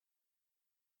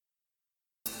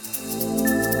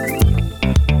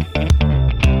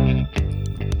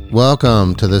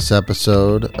Welcome to this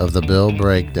episode of the Bill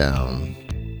Breakdown.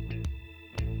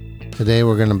 Today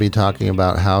we're going to be talking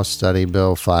about House Study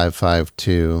Bill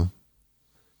 552.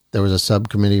 There was a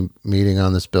subcommittee meeting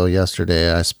on this bill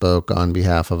yesterday. I spoke on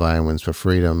behalf of Iowans for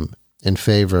Freedom in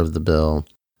favor of the bill.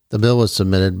 The bill was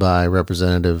submitted by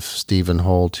Representative Steve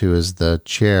Holt, who is the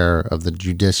chair of the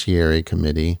Judiciary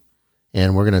Committee,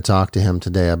 and we're going to talk to him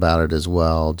today about it as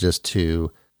well, just to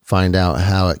find out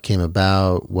how it came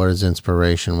about, what his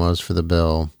inspiration was for the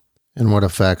bill, and what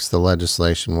effects the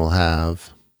legislation will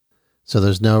have. So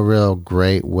there's no real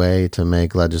great way to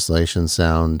make legislation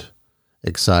sound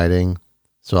exciting,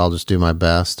 so I'll just do my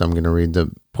best. I'm going to read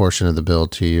the portion of the bill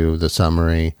to you, the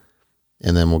summary,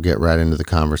 and then we'll get right into the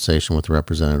conversation with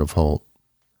Representative Holt.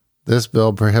 This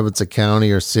bill prohibits a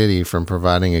county or city from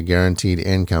providing a guaranteed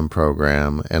income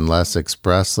program unless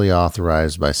expressly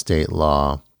authorized by state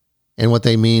law. And what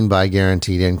they mean by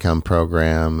guaranteed income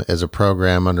program is a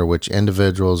program under which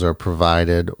individuals are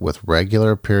provided with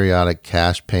regular periodic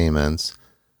cash payments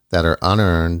that are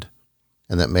unearned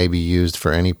and that may be used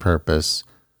for any purpose,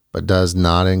 but does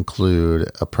not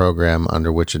include a program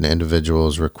under which an individual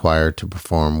is required to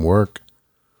perform work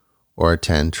or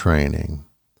attend training.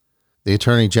 The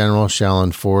Attorney General shall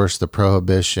enforce the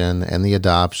prohibition and the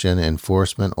adoption,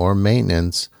 enforcement, or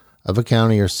maintenance of a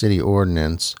county or city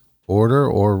ordinance, order,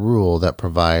 or rule that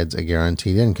provides a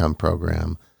guaranteed income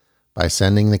program by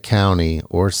sending the county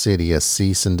or city a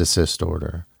cease and desist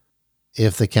order.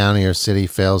 If the county or city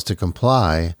fails to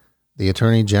comply, the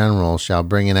Attorney General shall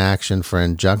bring an action for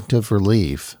injunctive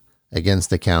relief against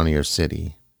the county or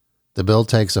city. The bill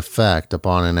takes effect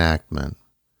upon enactment.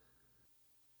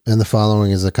 And the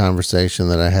following is a conversation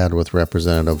that I had with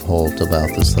Representative Holt about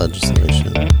this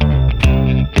legislation.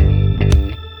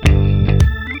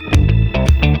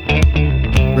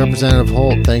 Representative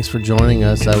Holt, thanks for joining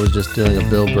us. I was just doing a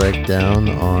bill breakdown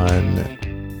on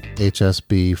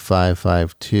HSB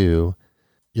 552.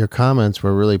 Your comments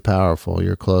were really powerful,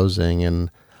 your closing,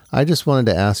 and I just wanted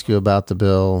to ask you about the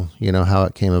bill, how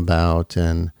it came about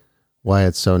and why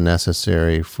it's so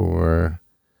necessary for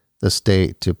the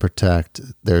state to protect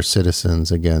their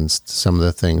citizens against some of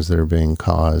the things that are being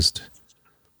caused.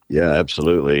 Yeah,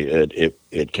 absolutely.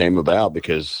 It came about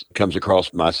because it comes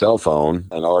across my cell phone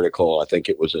an article, I think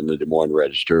it was in the Des Moines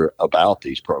Register, about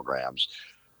these programs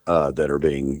that are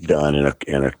being done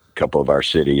in a couple of our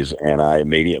cities. And I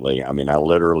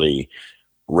literally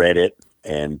read it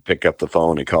and picked up the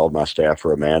phone and called my staff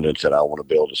for Amanda and said, I want a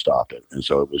bill to stop it. And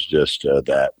so it was just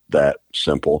that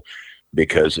simple,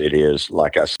 because it is,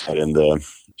 like I said in the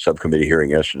subcommittee hearing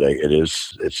yesterday,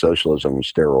 it's socialism on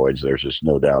steroids. There's just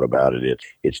no doubt about it.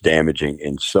 It's damaging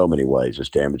in so many ways. It's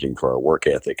damaging for our work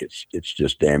ethic. It's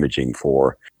just damaging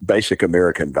for basic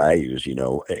American values.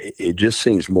 It just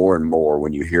seems more and more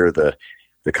when you hear the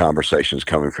conversations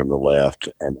coming from the left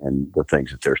and the things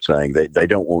that they're saying, they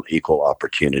don't want equal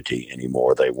opportunity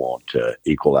anymore. They want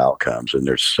equal outcomes. And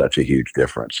there's such a huge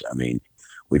difference.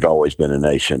 We've always been a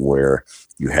nation where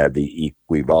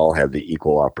we've all had the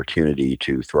equal opportunity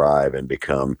to thrive and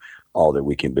become all that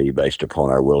we can be based upon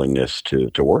our willingness to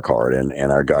work hard and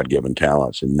our God-given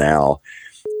talents. And now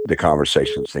the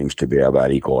conversation seems to be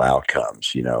about equal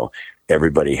outcomes.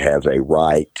 Everybody has a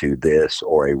right to this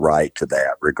or a right to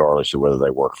that, regardless of whether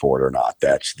they work for it or not.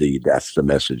 That's the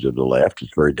message of the left.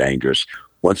 It's very dangerous.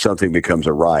 Once something becomes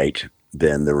a right,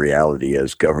 then the reality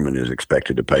is government is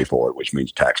expected to pay for it, which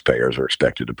means taxpayers are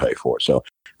expected to pay for it. So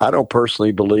I don't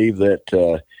personally believe that,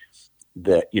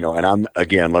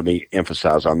 and let me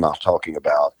emphasize, I'm not talking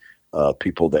about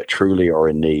people that truly are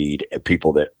in need and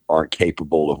people that aren't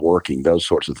capable of working, those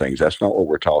sorts of things. That's not what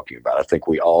we're talking about. I think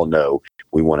we all know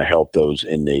we want to help those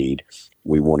in need.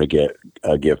 We want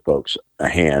to give folks a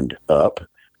hand up,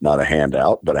 not a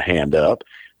handout, but a hand up.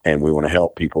 And we want to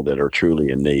help people that are truly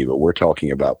in need. But we're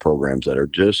talking about programs that are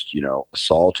just,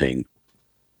 assaulting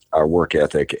our work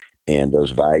ethic and those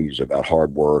values about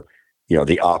hard work,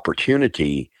 the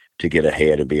opportunity to get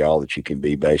ahead and be all that you can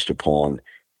be based upon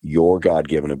your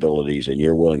God-given abilities and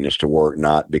your willingness to work,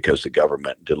 not because the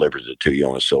government delivers it to you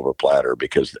on a silver platter.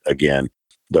 Because, again,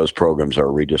 those programs are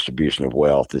a redistribution of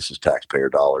wealth. This is taxpayer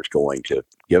dollars going to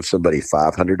give somebody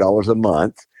 $500 a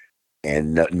month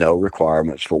and no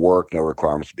requirements for work, no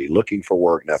requirements to be looking for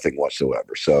work, nothing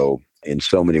whatsoever. So in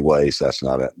so many ways, that's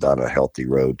not a healthy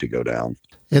road to go down.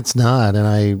 It's not.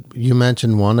 And you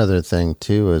mentioned one other thing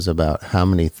too, is about how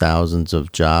many thousands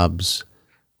of jobs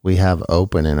we have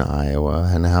open in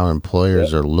Iowa and how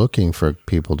employers are looking for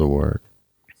people to work.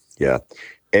 Yeah.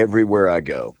 Everywhere I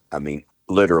go,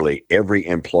 literally every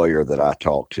employer that I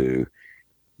talk to,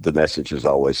 the message is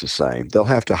always the same. They'll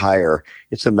have to hire.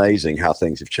 It's amazing how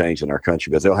things have changed in our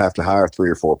country, but they'll have to hire 3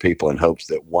 or 4 people in hopes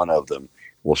that one of them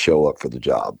will show up for the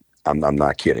job. I'm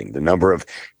not kidding. The number of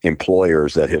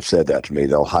employers that have said that to me,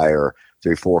 they'll hire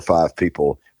 3, 4, 5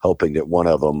 people hoping that one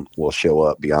of them will show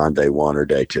up beyond day 1 or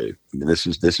day 2. I mean, this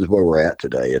is where we're at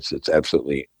today. It's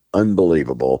absolutely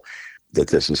unbelievable that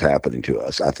this is happening to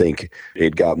us. I think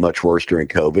it got much worse during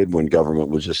COVID when government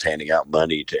was just handing out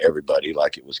money to everybody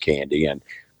like it was candy. And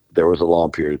there was a long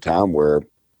period of time where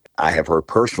I have heard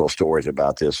personal stories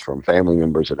about this from family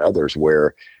members and others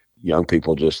where young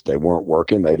people they weren't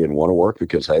working. They didn't want to work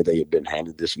because, hey, they had been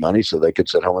handed this money so they could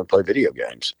sit home and play video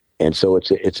games. And so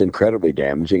it's incredibly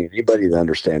damaging. Anybody that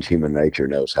understands human nature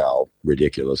knows how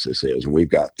ridiculous this is. And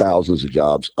we've got thousands of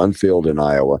jobs unfilled in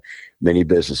Iowa. Many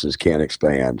businesses can't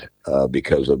expand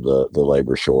because of the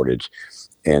labor shortage.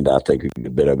 And I think a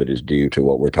bit of it is due to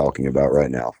what we're talking about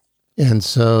right now. And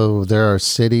so there are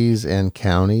cities and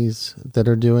counties that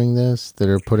are doing this, that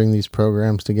are putting these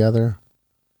programs together?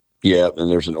 Yeah, and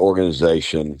there's an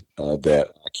organization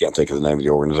that I can't think of the name of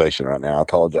the organization right now. I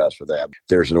apologize for that.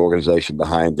 There's an organization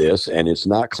behind this, and it's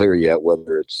not clear yet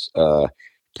whether it's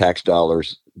tax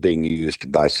dollars being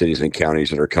used by cities and counties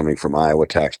that are coming from Iowa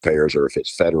taxpayers or if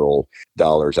it's federal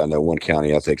dollars. I know one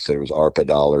county, I think, said it was ARPA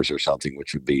dollars or something,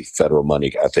 which would be federal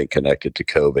money, I think, connected to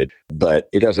COVID. But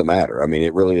it doesn't matter. I mean,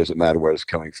 it really doesn't matter whether it's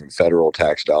coming from federal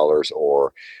tax dollars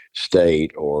or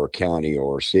state or county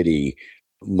or city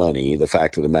money. The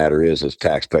fact of the matter is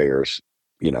taxpayers,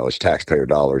 it's taxpayer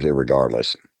dollars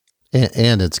irregardless.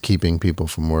 And it's keeping people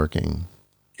from working.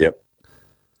 Yep.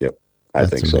 I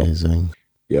think so. That's amazing.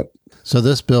 Yep. So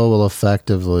this bill will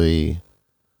effectively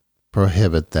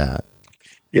prohibit that.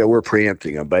 Yeah, we're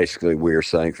preempting them. Basically, we're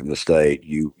saying from the state,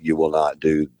 you will not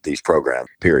do these programs,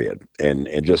 period. And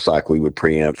just like we would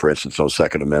preempt, for instance, on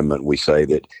Second Amendment, we say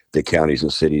that the counties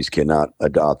and cities cannot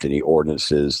adopt any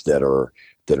ordinances that are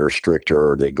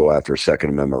stricter or that go after Second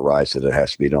Amendment rights, that it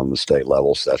has to be done on the state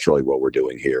level. So that's really what we're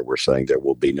doing here. We're saying there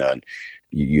will be none.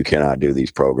 You cannot do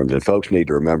these programs. And folks need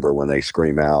to remember when they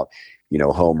scream out,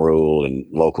 home rule and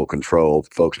local control,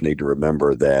 folks need to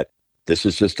remember that this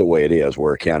is just the way it is,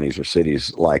 where counties or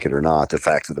cities like it or not. The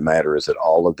fact of the matter is that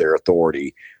all of their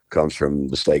authority comes from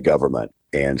the state government.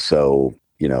 And so,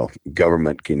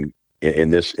 government can,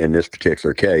 in this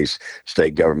particular case,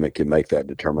 state government can make that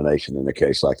determination in a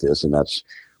case like this. And that's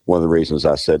one of the reasons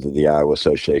I said to the Iowa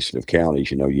Association of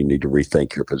Counties, you need to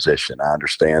rethink your position. I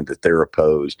understand that they're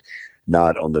opposed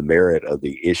not on the merit of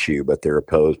the issue, but they're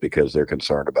opposed because they're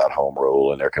concerned about home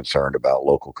rule and they're concerned about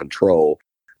local control.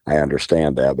 I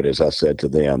understand that. But as I said to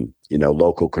them,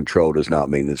 local control does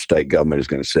not mean that state government is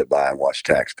going to sit by and watch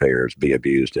taxpayers be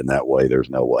abused in that way. There's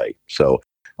no way. So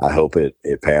I hope it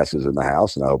passes in the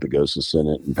House, and I hope it goes to the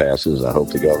Senate and passes. I hope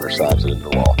the governor signs it into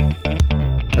law.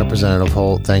 Representative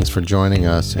Holt, thanks for joining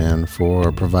us and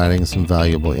for providing some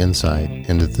valuable insight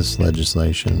into this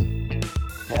legislation.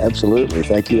 Absolutely.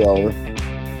 Thank you, Oliver.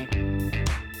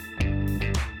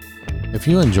 If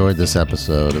you enjoyed this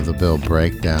episode of the Bill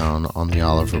Breakdown on the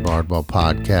Oliver Bardwell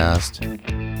podcast,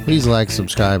 please like,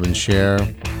 subscribe, and share.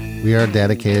 We are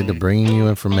dedicated to bringing you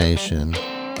information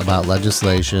about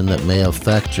legislation that may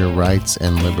affect your rights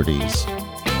and liberties.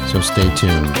 So stay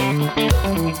tuned.